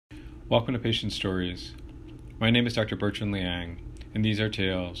Welcome to Patient Stories. My name is Dr. Bertrand Liang, and these are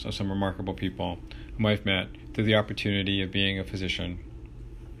tales of some remarkable people whom I've met through the opportunity of being a physician.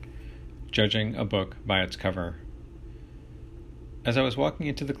 Judging a book by its cover. As I was walking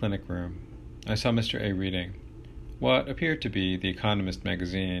into the clinic room, I saw Mr. A reading what appeared to be The Economist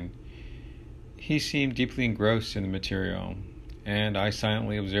magazine. He seemed deeply engrossed in the material, and I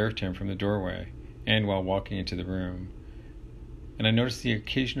silently observed him from the doorway and while walking into the room. And I noticed the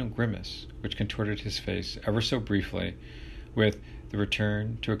occasional grimace which contorted his face ever so briefly, with the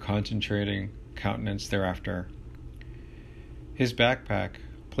return to a concentrating countenance thereafter. His backpack,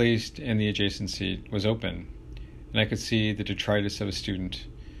 placed in the adjacent seat, was open, and I could see the detritus of a student,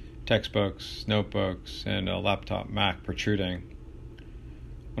 textbooks, notebooks, and a laptop Mac protruding.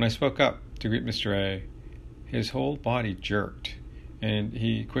 When I spoke up to greet Mr. A, his whole body jerked, and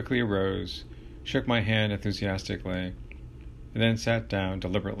he quickly arose, shook my hand enthusiastically, and then sat down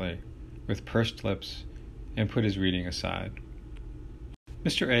deliberately, with pursed lips, and put his reading aside.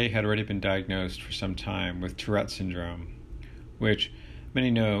 Mr. A had already been diagnosed for some time with Tourette syndrome, which many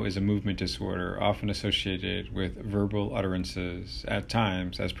know is a movement disorder often associated with verbal utterances, at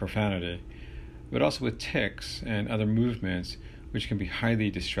times as profanity, but also with tics and other movements which can be highly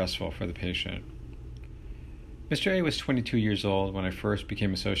distressful for the patient. Mr. A was 22 years old when I first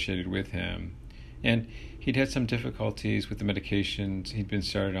became associated with him, and he'd had some difficulties with the medications he'd been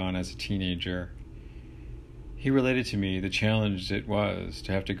started on as a teenager. He related to me the challenge it was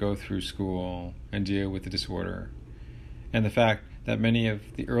to have to go through school and deal with the disorder, and the fact that many of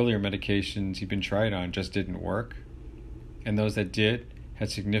the earlier medications he'd been tried on just didn't work, and those that did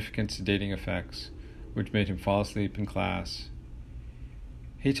had significant sedating effects, which made him fall asleep in class.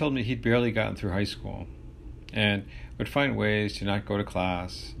 He told me he'd barely gotten through high school, and would find ways to not go to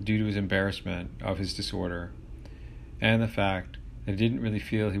class due to his embarrassment of his disorder, and the fact that he didn't really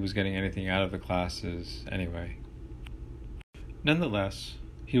feel he was getting anything out of the classes anyway. Nonetheless,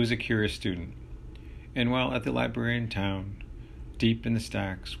 he was a curious student, and while at the library in town, deep in the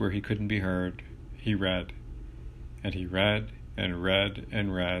stacks where he couldn't be heard, he read. And he read and read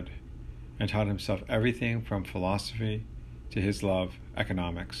and read, and taught himself everything from philosophy to his love,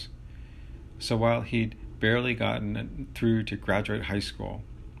 economics. So while he'd barely gotten through to graduate high school,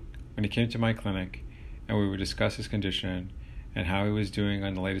 when he came to my clinic and we would discuss his condition and how he was doing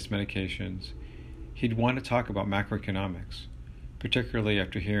on the latest medications, he'd want to talk about macroeconomics, particularly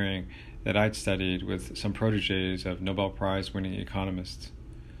after hearing that I'd studied with some protégés of Nobel Prize-winning economists.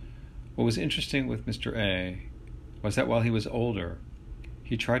 What was interesting with Mr. A was that while he was older,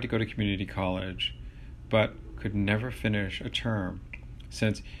 he tried to go to community college, but could never finish a term,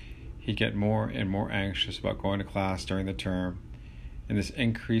 since he'd get more and more anxious about going to class during the term, and this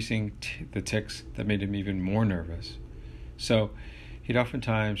increasing the tics that made him even more nervous. So he'd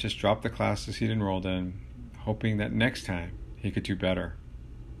oftentimes just drop the classes he'd enrolled in, hoping that next time he could do better.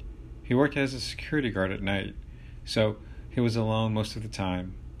 He worked as a security guard at night, so he was alone most of the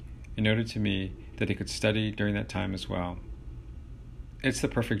time, and noted to me that he could study during that time as well. "It's the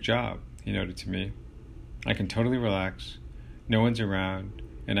perfect job," he noted to me. "I can totally relax, no one's around,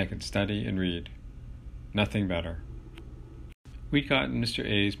 and I can study and read. Nothing better." We'd gotten Mr.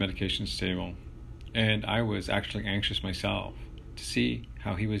 A's medication stable, and I was actually anxious myself to see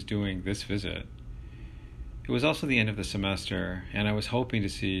how he was doing this visit. It was also the end of the semester, and I was hoping to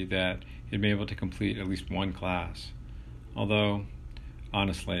see that he'd be able to complete at least one class, although,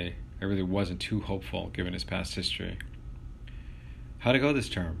 honestly, I really wasn't too hopeful given his past history. "How'd it go this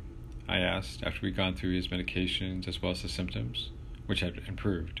term?" I asked after we'd gone through his medications as well as the symptoms, which had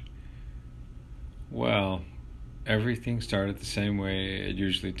improved. "Well, everything started the same way it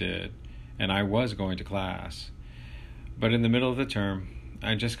usually did, and I was going to class. But in the middle of the term,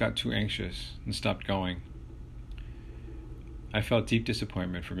 I just got too anxious and stopped going." I felt deep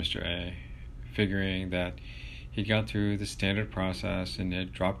disappointment for Mr. A, figuring that he'd gone through the standard process and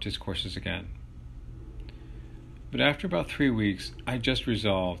had dropped his courses again. But after about 3 weeks, I just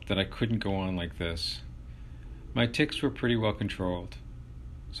resolved that I couldn't go on like this. My tics were pretty well controlled,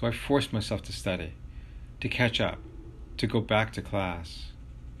 so I forced myself to study, to catch up, to go back to class.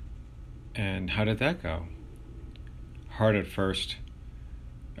 And how did that go? Hard at first.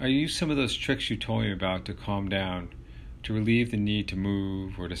 I used some of those tricks you told me about to calm down, to relieve the need to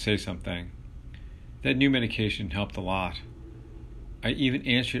move or to say something. That new medication helped a lot. I even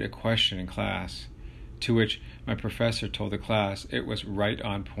answered a question in class, to which my professor told the class it was right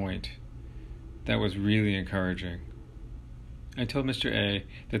on point. That was really encouraging. I told Mr. A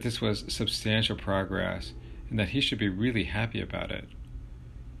that this was substantial progress and that he should be really happy about it.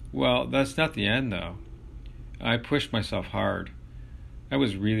 "Well, that's not the end, though. I pushed myself hard. I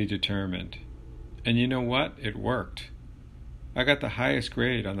was really determined. And you know what? It worked. I got the highest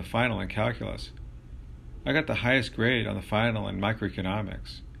grade on the final in calculus. I got the highest grade on the final in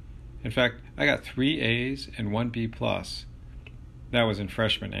microeconomics. In fact, I got 3 A's and 1 B+. That was in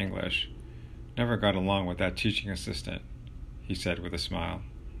freshman English. Never got along with that teaching assistant, he said with a smile.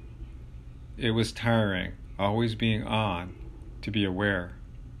 It was tiring, always being on, to be aware,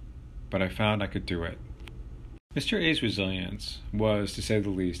 but I found I could do it. Mr. A's resilience was, to say the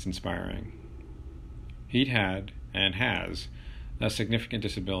least, inspiring. He'd had, and has, a significant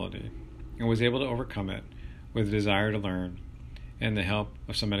disability, and was able to overcome it with a desire to learn and the help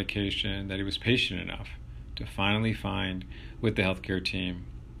of some medication that he was patient enough to finally find with the healthcare team.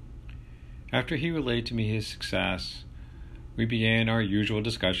 After he relayed to me his success, we began our usual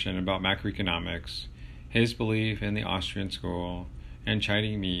discussion about macroeconomics, his belief in the Austrian school, and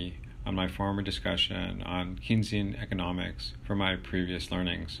chiding me on my former discussion on Keynesian economics from my previous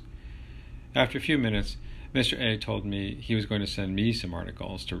learnings. After a few minutes, Mr. A told me he was going to send me some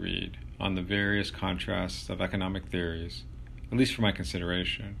articles to read on the various contrasts of economic theories, at least for my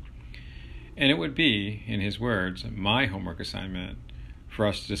consideration. And it would be, in his words, my homework assignment for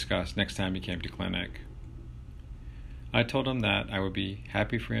us to discuss next time he came to clinic. I told him that I would be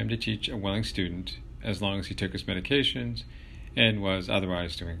happy for him to teach a willing student as long as he took his medications and was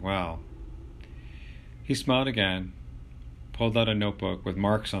otherwise doing well. He smiled again, pulled out a notebook with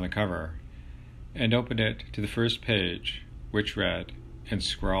marks on the cover, and opened it to the first page, which read, in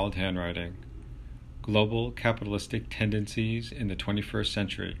scrawled handwriting, Global Capitalistic Tendencies in the 21st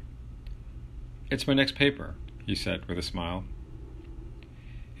Century. It's my next paper, he said with a smile.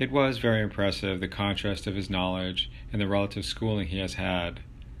 It was very impressive, the contrast of his knowledge and the relative schooling he has had.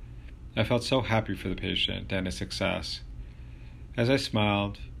 I felt so happy for the patient and his success. As I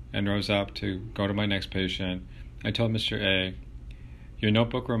smiled and rose up to go to my next patient, I told Mr. A, "Your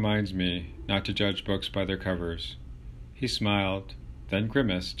notebook reminds me not to judge books by their covers." He smiled, then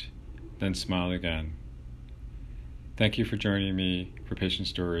grimaced, then smiled again. Thank you for joining me for Patient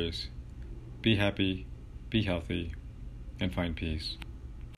Stories. Be happy, be healthy, and find peace.